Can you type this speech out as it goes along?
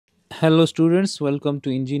Hello students, welcome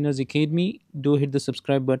to Engineers Academy. Do hit the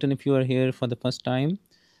subscribe button if you are here for the first time.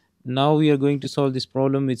 Now we are going to solve this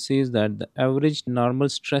problem which says that the average normal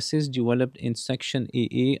stresses developed in section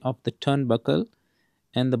AA of the turnbuckle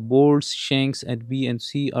and the bolts shanks at B and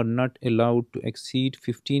C are not allowed to exceed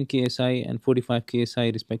 15 ksi and 45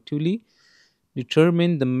 ksi respectively.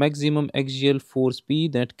 Determine the maximum axial force P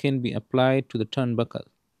that can be applied to the turnbuckle.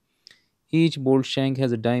 Each bolt shank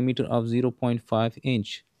has a diameter of 0.5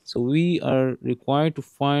 inch. So we are required to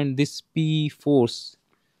find this P force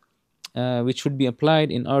which should be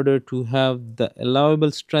applied in order to have the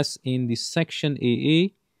allowable stress in the section AA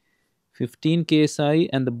 15 ksi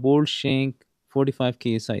and the bolt shank 45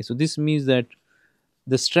 ksi. So this means that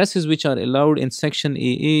the stresses which are allowed in section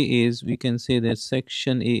AA is, we can say that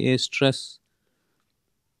section AA stress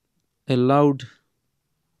allowed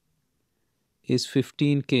is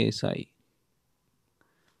 15 ksi,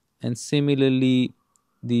 and similarly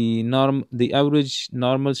the average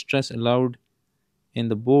normal stress allowed in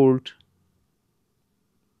the bolt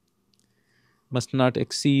must not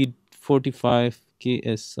exceed 45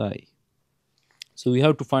 ksi. So we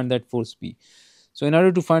have to find that force P. So in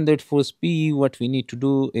order to find that force P, what we need to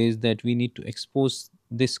do is that we need to expose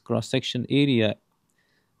this cross section area,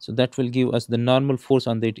 so that will give us the normal force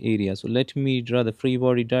on that area. So let me draw the free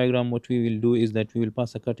body diagram. What we will do is that we will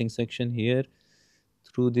pass a cutting section here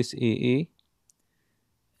through this AA,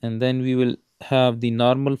 and then we will have the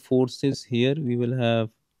normal forces here. We will have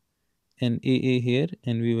an AA here,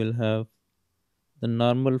 and we will have the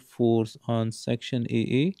normal force on section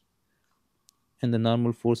AA and the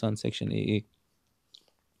normal force on section AA.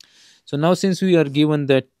 So now since we are given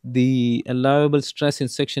that the allowable stress in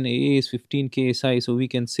section AA is 15 ksi, so we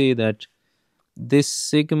can say that this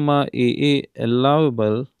sigma AA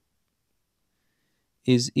allowable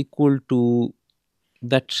is equal to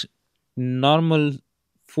that normal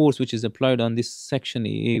force which is applied on this section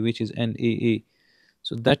AA, which is NAA.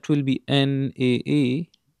 So that will be NAA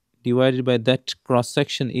divided by that cross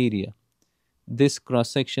section area. This cross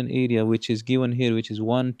section area which is given here, which is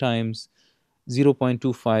 1 times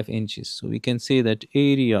 0.25 inches. So we can say that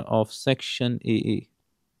area of section AA.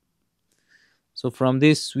 So from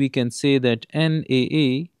this we can say that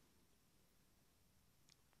NAA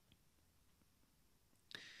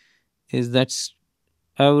is that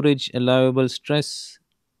average allowable stress,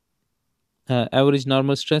 average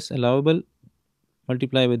normal stress allowable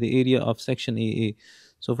multiplied by the area of section AA.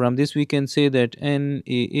 So from this we can say that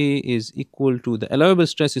NAA is equal to, the allowable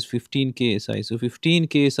stress is 15 ksi. So 15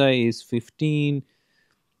 ksi is 15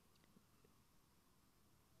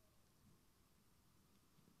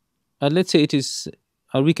 let's say it is,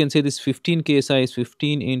 or we can say this 15 ksi is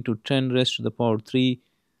 15 into 10 raised to the power 3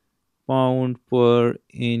 pound per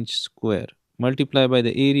inch square, multiplied by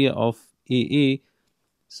the area of AA,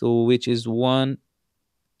 so which is 1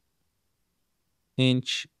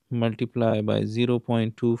 inch multiplied by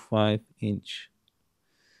 0.25 inch.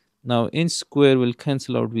 Now inch square will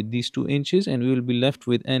cancel out with these 2 inches, and we will be left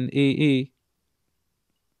with NAA.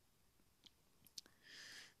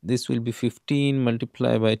 This will be 15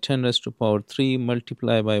 multiplied by 10 raised to power 3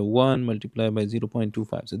 multiplied by 1 multiplied by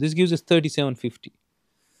 0.25. So this gives us 3750.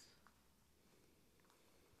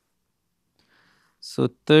 So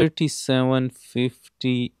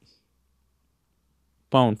 3750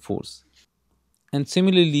 pound force. And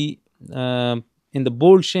similarly, in the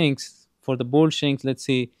bolt shanks, for the bolt shanks, let's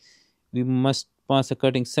say we must pass a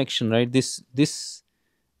cutting section, right?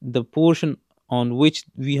 The portion on which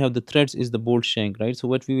we have the threads is the bolt shank, right? So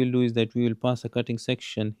what we will do is that we will pass a cutting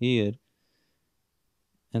section here,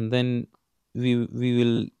 and then we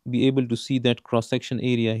will be able to see that cross section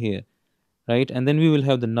area here, right? And then we will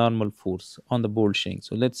have the normal force on the bolt shank.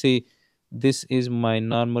 So let's say this is my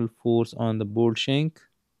normal force on the bolt shank.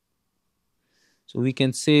 So we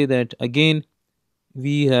can say that again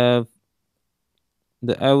we have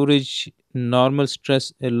the average normal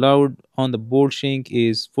stress allowed on the bolt shank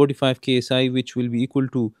is 45 ksi, which will be equal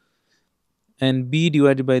to NB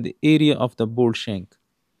divided by the area of the bolt shank.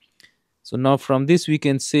 So now from this we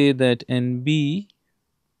can say that NB,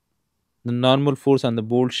 the normal force on the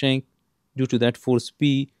bolt shank due to that force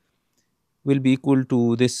P, will be equal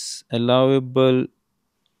to this allowable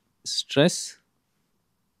stress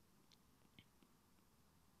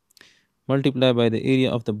multiplied by the area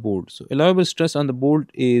of the bolt. So allowable stress on the bolt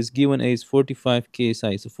is given as 45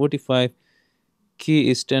 ksi. So 45 k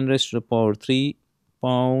is 10 raised to the power 3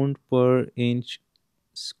 pound per inch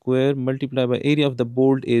square multiplied by area of the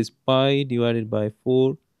bolt is pi divided by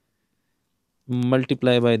 4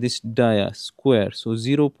 multiplied by this dia square. So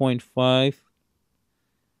 0.5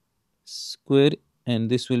 square and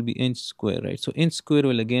this will be inch square, right? So inch square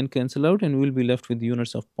will again cancel out and we'll be left with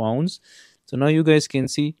units of pounds. So now you guys can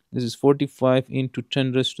see this is 45 into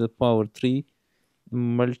 10 raised to the power 3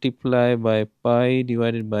 multiply by pi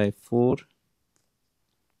divided by 4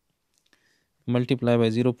 multiply by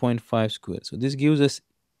 0.5 square. So this gives us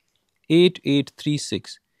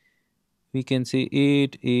 8836. We can say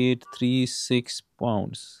 8836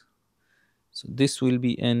 pounds. So this will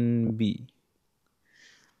be NB.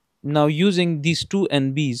 Now using these two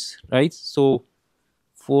NBs, right? So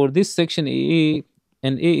for this section AA,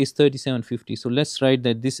 NA is 3750. So let's write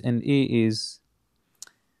that this NA is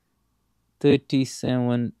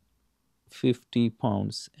 3750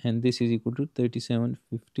 pounds and this is equal to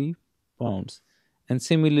 3750 pounds. And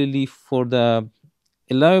similarly for the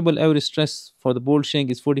allowable average stress for the bolt shank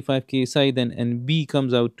is 45 ksi, then NB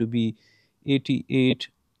comes out to be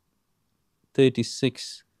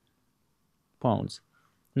 8836 pounds.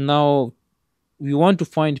 Now we want to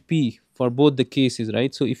find P for both the cases,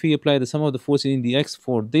 right? So if we apply the sum of the forces in the X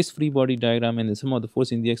for this free body diagram and the sum of the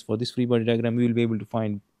force in the X for this free body diagram, we will be able to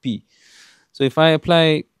find P. So if I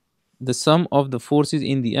apply the sum of the forces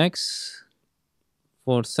in the X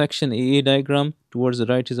for section AA diagram, towards the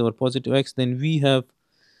right is our positive X, then we have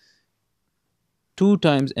 2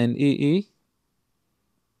 times NAA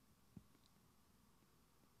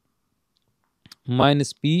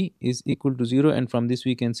minus P is equal to 0, and from this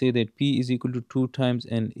we can say that P is equal to 2 times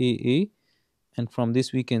NAA, and from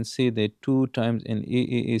this we can say that 2 times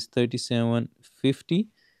NAA is 3750.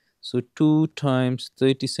 So 2 times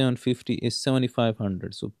 3750 is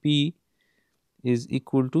 7500. So P is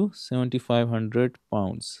equal to 7500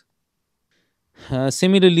 pounds.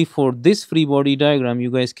 Similarly for this free body diagram,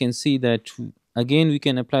 you guys can see that again we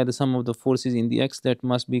can apply the sum of the forces in the X, that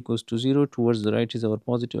must be equals to 0, towards the right is our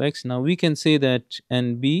positive X. Now we can say that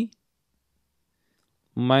NB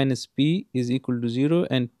minus P is equal to 0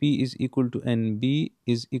 and P is equal to NB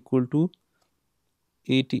is equal to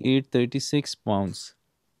 8836 pounds.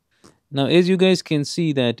 Now as you guys can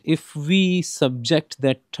see that if we subject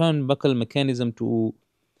that turnbuckle mechanism to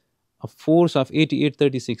a force of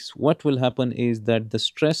 8836, what will happen is that the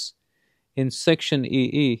stress in section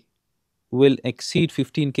AA will exceed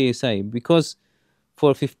 15 ksi, because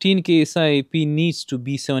for 15 ksi P needs to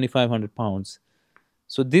be 7500 pounds.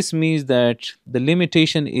 So this means that the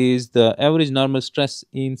limitation is the average normal stress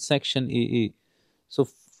in section AA.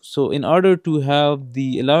 So in order to have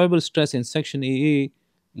the allowable stress in section AA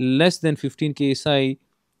less than 15 ksi,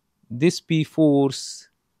 this P force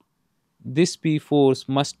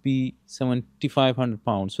must be 7500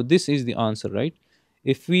 pounds. So this is the answer, right?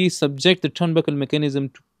 If we subject the turnbuckle mechanism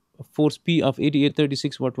to a force P of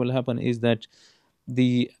 8836, what will happen is that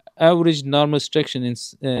the average normal stress in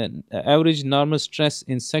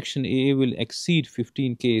section AA will exceed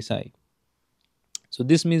 15 ksi. So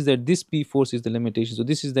this means that this P force is the limitation. So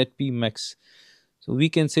this is that P max. So we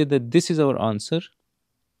can say that this is our answer.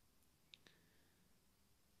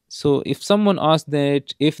 So if someone asks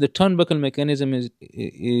that if the turnbuckle mechanism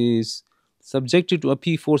is subjected to a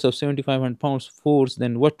P force of 7500 pounds force,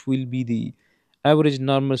 then what will be the average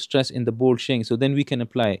normal stress in the bolt shank? So then we can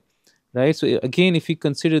apply, right? So again, if we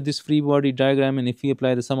consider this free body diagram and if we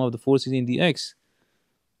apply the sum of the forces in the X,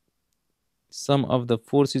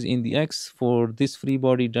 for this free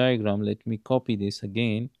body diagram, let me copy this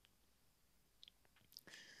again.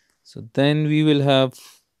 So then we will have,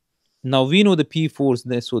 now we know the P force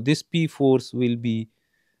there, so this P force will be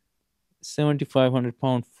 7500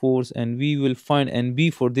 pound force, and we will find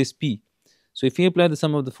NB for this P. So if we apply the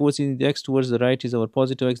sum of the forces in the X, towards the right is our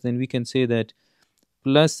positive X, then we can say that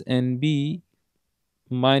plus NB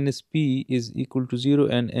minus P is equal to 0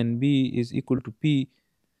 and NB is equal to P,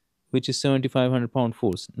 which is 7500 pound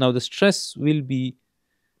force. Now the stress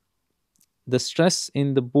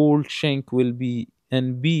in the bolt shank will be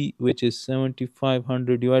NB, which is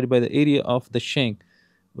 7500 divided by the area of the shank,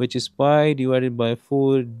 which is pi divided by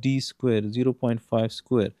 4d square, 0.5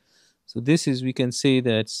 square. So this is, we can say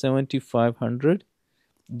that 7500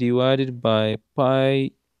 divided by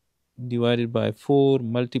pi divided by 4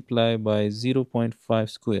 multiplied by 0.5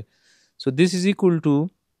 square. So this is equal to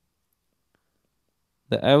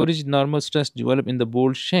the average normal stress developed in the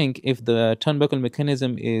bolt shank if the turnbuckle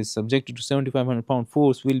mechanism is subjected to 7500 pound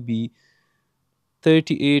force will be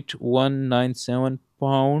 38197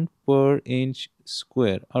 pound per inch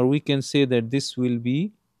square, or we can say that this will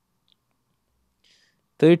be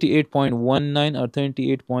 38.19 or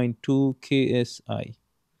 38.2 ksi,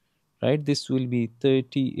 right? This will be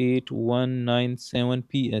 38197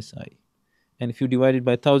 psi, and if you divide it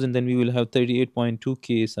by 1000, then we will have 38.2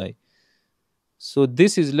 ksi. So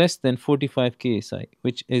this is less than 45 ksi,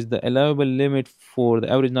 which is the allowable limit for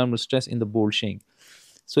the average normal stress in the bolt shank.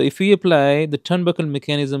 So if we apply the turnbuckle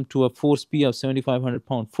mechanism to a force P of 7,500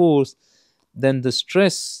 pound force, then the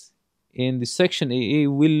stress in the section AA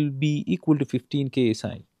will be equal to 15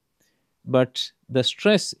 ksi. But the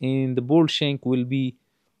stress in the bolt shank will be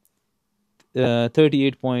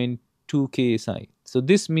 38.2 ksi. So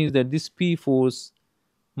this means that this P force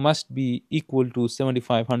must be equal to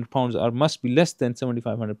 7,500 pounds, or must be less than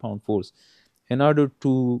 7,500 pound force, in order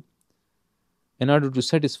to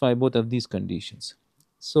satisfy both of these conditions.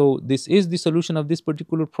 So this is the solution of this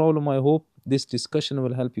particular problem. I hope this discussion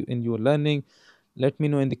will help you in your learning. Let me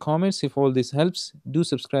know in the comments if all this helps. Do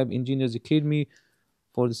subscribe Engineers Academy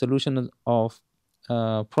for the solution of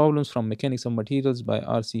problems from mechanics of materials by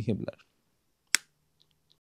RC Hibbeler.